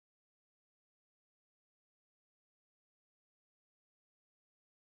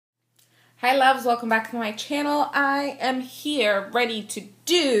Hi loves, welcome back to my channel. I am here ready to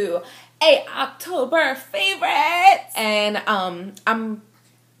do a October favorite, and I'm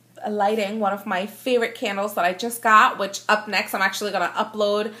lighting one of my favorite candles that I just got, which up next I'm actually gonna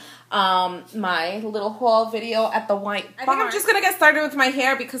upload my little haul video at the White Barn. I think I'm just gonna get started with my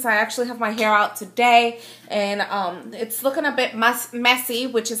hair because I actually have my hair out today, and it's looking a bit messy,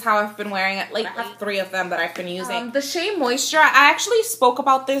 which is how I've been wearing it lately. I have 3 of them that I've been using. The Shea Moisture, I actually spoke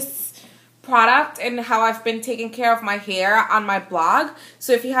about this product and how I've been taking care of my hair on my blog.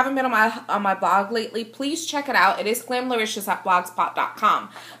 So if you haven't been on my blog lately, please check it out. It is glamlicious@blogspot.com.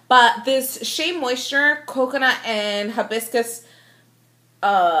 But this Shea Moisture coconut and hibiscus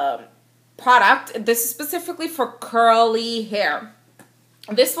product, this is specifically for curly hair.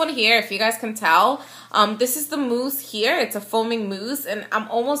 This one here, if you guys can tell, this is the mousse here. It's a foaming mousse, and I'm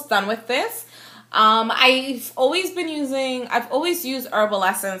almost done with this. I've always used Herbal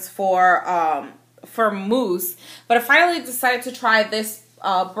Essence for mousse, but I finally decided to try this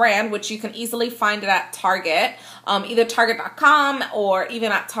brand, which you can easily find it at Target, either Target.com or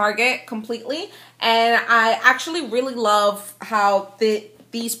even at Target completely. And I actually really love how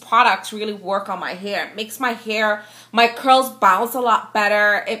these products really work on my hair. It makes my curls bounce a lot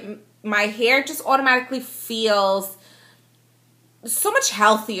better. My hair just automatically feels so much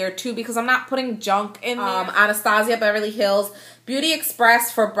healthier too, because I'm not putting junk in there. Anastasia Beverly Hills Beauty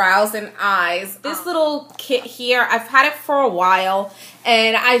Express for brows and eyes. This little kit here, I've had it for a while,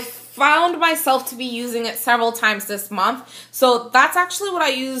 and I found myself to be using it several times this month. So that's actually what I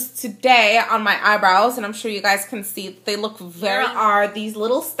used today on my eyebrows, and I'm sure you guys can see they look very. There are these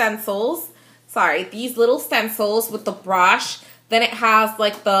little stencils. These little stencils with the brush. Then it has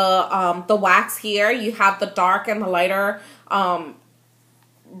like the wax here. You have the dark and the lighter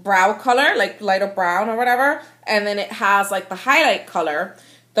brow color, like lighter brown or whatever, and then it has like the highlight color.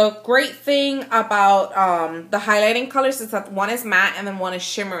 The great thing about the highlighting colors is that one is matte and then one is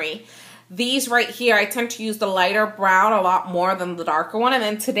shimmery. These right here, I tend to use the lighter brown a lot more than the darker one, and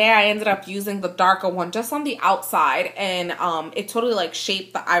then today I ended up using the darker one just on the outside, and it totally like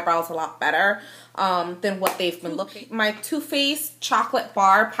shaped the eyebrows a lot better than what they've been looking. My Too Faced Chocolate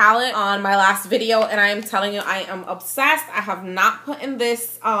Bar palette on my last video, and I am telling you, I am obsessed. I have not put in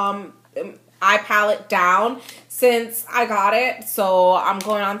this eye palette down since I got it, so I'm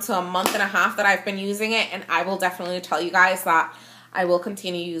going on to a month and a half that I've been using it, and I will definitely tell you guys that I will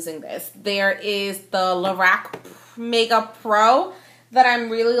continue using this. There is the Lorac Mega Pro that I'm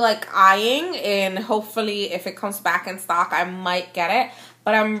really like eyeing, and hopefully if it comes back in stock I might get it.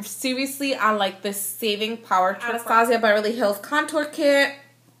 But I'm seriously on like this saving power trip. Anastasia Beverly Hills Contour Kit.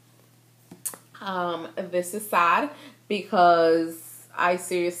 This is sad because I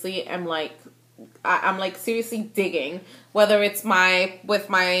seriously am like, I'm like seriously digging, whether it's with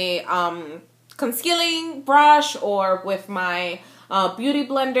my concealing brush or with my beauty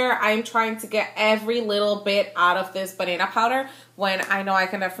blender. I'm trying to get every little bit out of this banana powder when I know I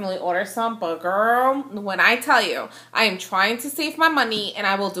can definitely order some. But girl, when I tell you, I am trying to save my money, and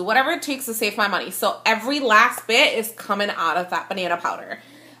I will do whatever it takes to save my money. So every last bit is coming out of that banana powder.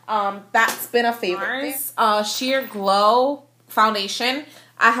 That's been a favorite. Sheer Glow foundation.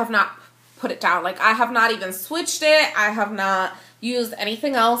 I have not put it down. Like, I have not even switched it. I have not used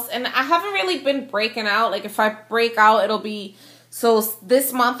anything else, and I haven't really been breaking out. Like, if I break out, it'll be... So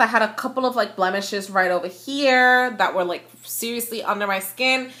this month I had a couple of like blemishes right over here that were like seriously under my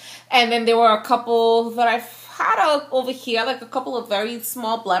skin. And then there were a couple that I've had over here, like a couple of very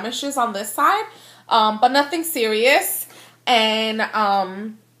small blemishes on this side. But nothing serious. And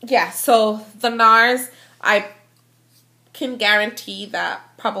yeah, so the NARS, I can guarantee that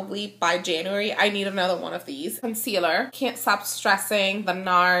probably by January I need another one of these. Concealer, can't stop stressing the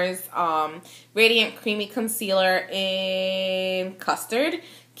NARS Radiant Creamy Concealer in Custard.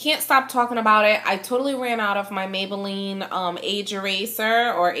 Can't stop talking about it. I totally ran out of my Maybelline Age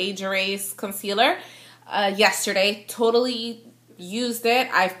Eraser or Age Erase concealer yesterday. Totally used it.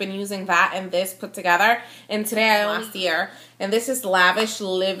 I've been using that and this put together, and today I last year. And this is Lavish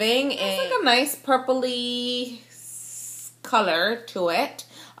Living. It's like a nice purpley color to it,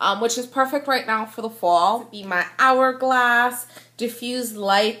 which is perfect right now for the fall. Be my Hourglass Diffuse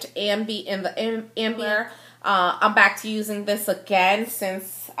Light Ambient. I'm back to using this again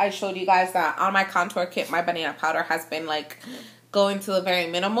since I showed you guys that on my contour kit my banana powder has been like going to the very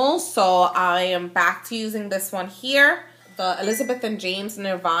minimal, so I am back to using this one here. The Elizabeth and James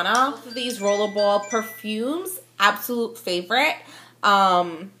Nirvana. Both of these rollerball perfumes, absolute favorite.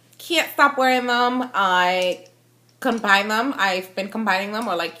 Can't stop wearing them. combine them. I've been combining them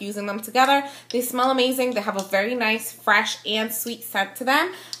or like using them together. They smell amazing. They have a very nice, fresh, and sweet scent to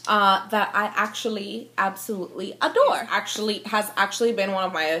them that I actually absolutely adore. Has actually been one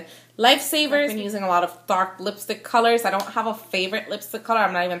of my lifesavers. I've been using a lot of dark lipstick colors. I don't have a favorite lipstick color.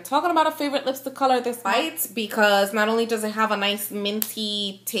 I'm not even talking about a favorite lipstick color this month because not only does it have a nice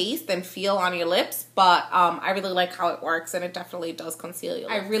minty taste and feel on your lips, but I really like how it works, and it definitely does conceal your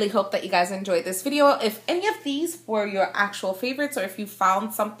lips. I really hope that you guys enjoyed this video. If any of these were your actual favorites, or if you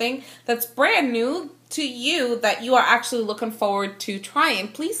found something that's brand new to you that you are actually looking forward to trying,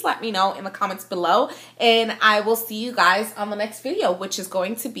 please let me know in the comments below, and I will see you guys on the next video, which is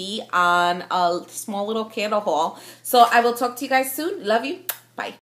going to be on a small little candle haul. So I will talk to you guys soon. Love you.